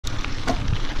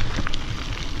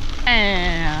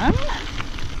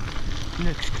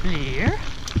Looks clear.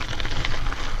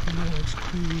 Looks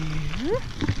clear.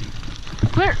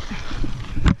 Clear.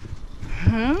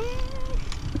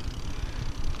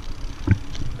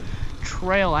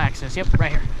 Trail access. Yep,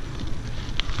 right here.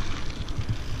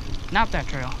 Not that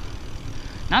trail.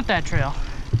 Not that trail.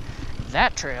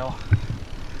 That trail.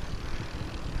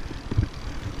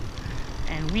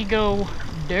 And we go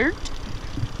dirt.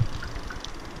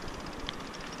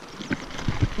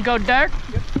 Go dirt.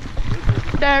 Yep.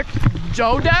 Dirt.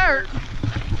 Joe dirt.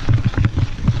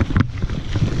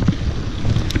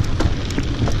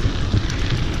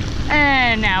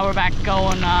 And now we're back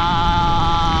going,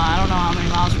 I don't know how many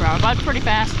miles per hour, but pretty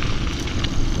fast.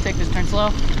 Take this turn slow.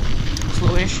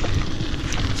 Slowish.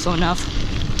 Slow enough.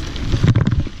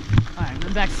 Alright,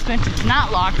 the back suspension's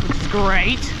not locked, which is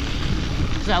great.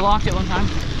 Because I locked it one time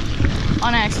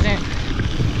on accident.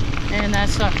 And that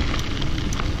sucked.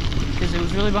 Because it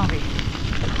was really bumpy.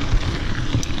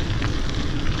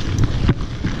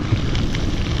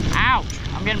 Ouch!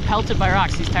 I'm getting pelted by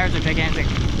rocks. These tires are gigantic.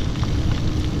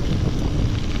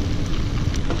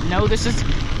 No, this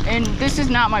is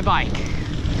not my bike.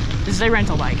 This is a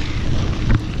rental bike.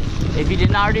 If you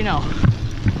didn't already know.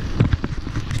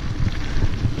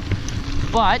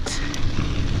 But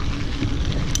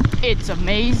it's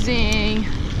amazing.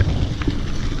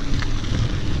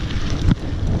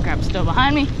 Crap's still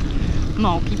behind me. I'm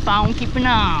gonna keep on keeping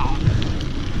on.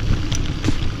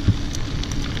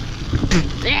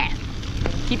 Yeah.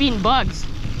 Keep eating bugs.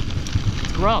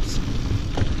 It's gross.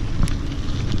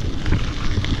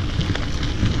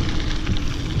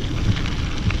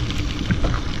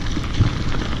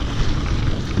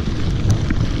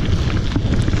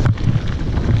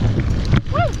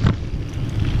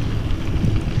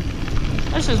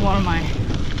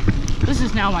 This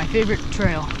is now my favorite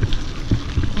trail,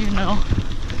 even though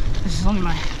this is only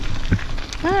my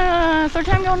third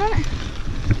time going on it.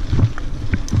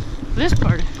 This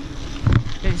part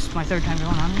is my third time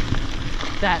going on it.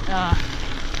 That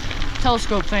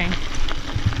telescope thing,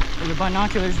 or the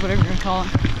binoculars, whatever you're gonna call it.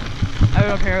 I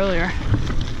was up here earlier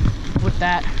with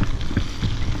that.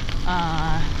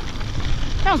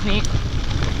 That was neat,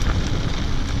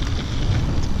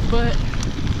 but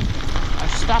our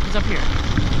stop is up here.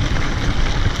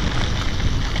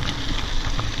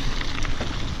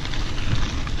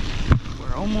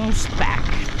 We're almost back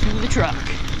to the truck.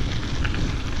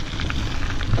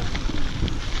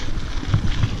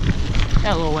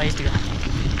 Got a little ways to go.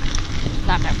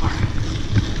 Not that far.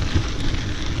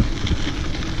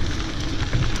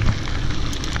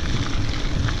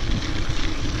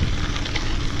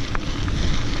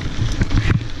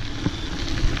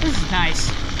 This is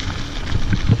nice.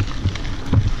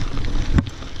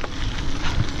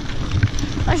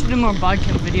 I should do more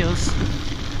bodkin videos,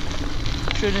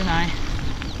 shouldn't I?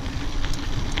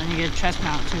 And you get a chest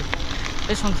mount too.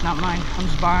 This one's not mine, I'm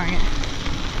just borrowing it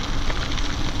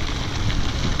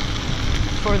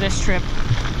for this trip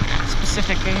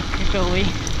specifically.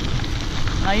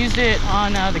 And I used it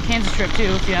on the Kansas trip too.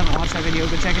 If you haven't watched that video,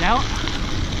 go check it out.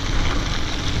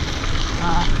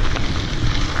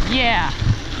 Yeah.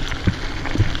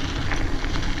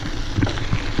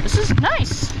 This is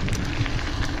nice.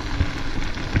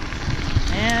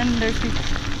 And there's people.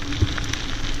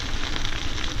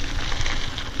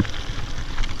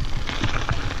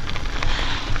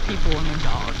 People and their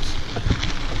dogs.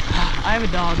 I have a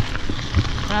dog,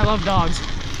 and I love dogs.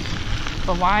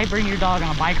 But why bring your dog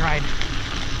on a bike ride?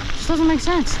 It just doesn't make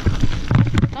sense.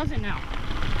 Does it now?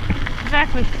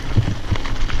 Exactly.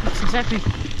 That's exactly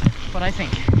what I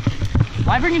think.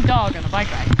 Why bring a dog on a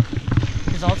bike ride?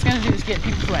 Because all it's going to do is get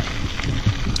people wet.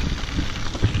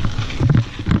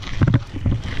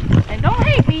 And don't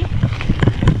hate me,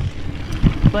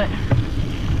 but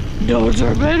dogs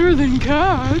are better than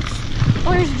cats.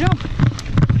 Oh, here's a jump.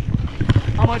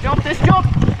 I'm gonna jump this jump.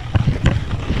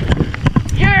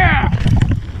 Yeah!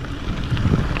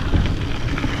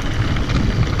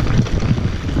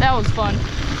 That was fun.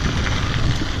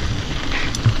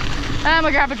 And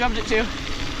my grandpa jumped it too.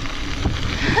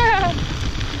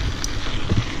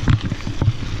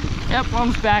 Yep, we're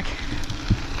almost back.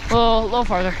 A little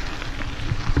farther.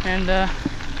 And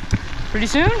pretty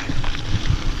soon,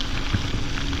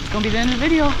 it's gonna be the end of the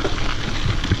video.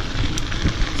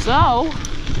 So,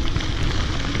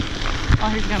 oh,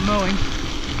 here's got mowing.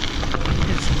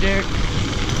 It's dirt.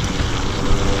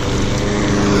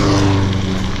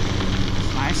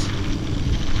 It's nice.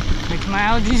 Makes my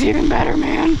allergies even better,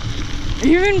 man.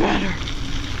 Even better.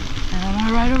 And I'm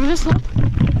gonna ride over this slope.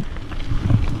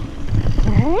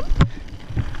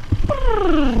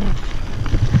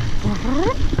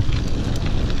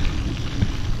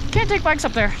 Can't take bikes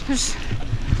up there. There's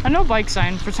no bike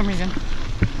sign for some reason.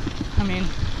 I mean,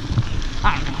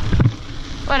 I don't know.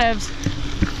 Whatevs.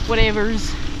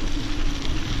 Whatevers.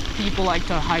 People like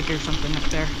to hike or something up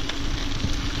there.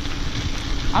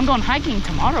 I'm going hiking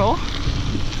tomorrow.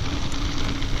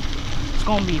 It's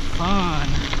gonna be fun.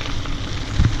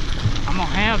 I'm gonna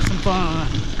have some fun.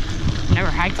 Never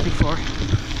hiked before.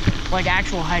 Like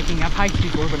actual hiking. I've hiked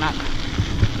before, but not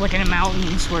like in the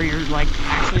mountains where you're like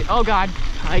actually, oh God,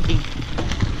 hiking.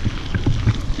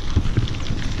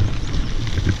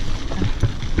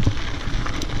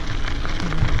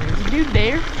 There's a dude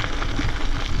there.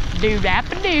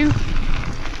 Dude-appa-doo.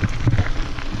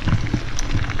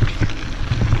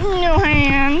 No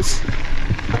hands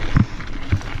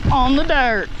on the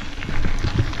dirt.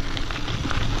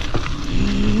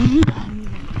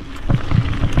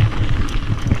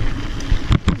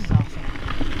 This is awesome.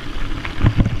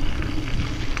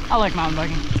 I like mountain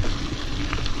biking.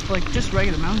 Like just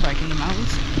regular mountain biking in the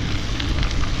mountains.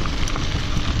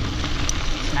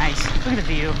 It's nice. Look at the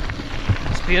view.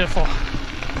 It's beautiful.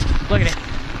 Look at it.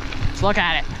 Just look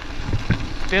at it.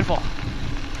 It's beautiful.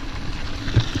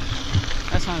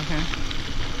 That's not okay.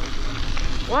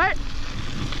 What?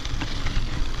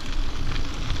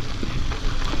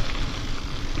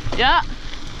 Yeah.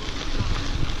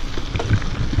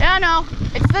 Yeah, I know.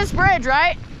 It's this bridge,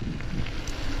 right?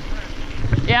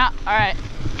 Yeah, alright.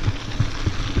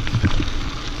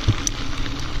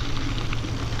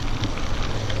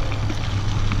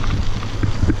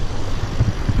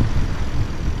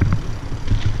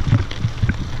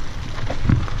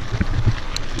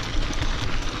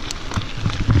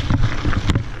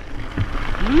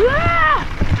 Yeah!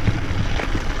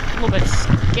 A little bit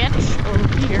sketch over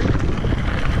here.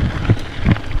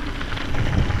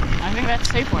 I think that's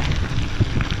Safeway.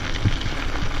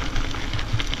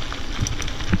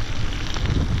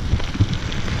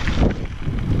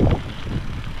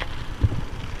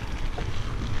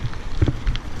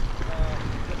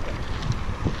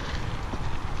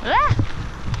 Ah!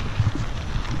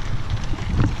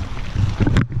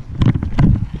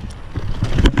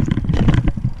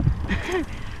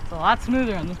 It's a lot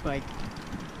smoother on this bike.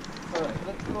 Alright,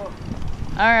 let's go.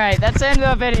 Alright, that's the end of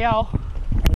the video.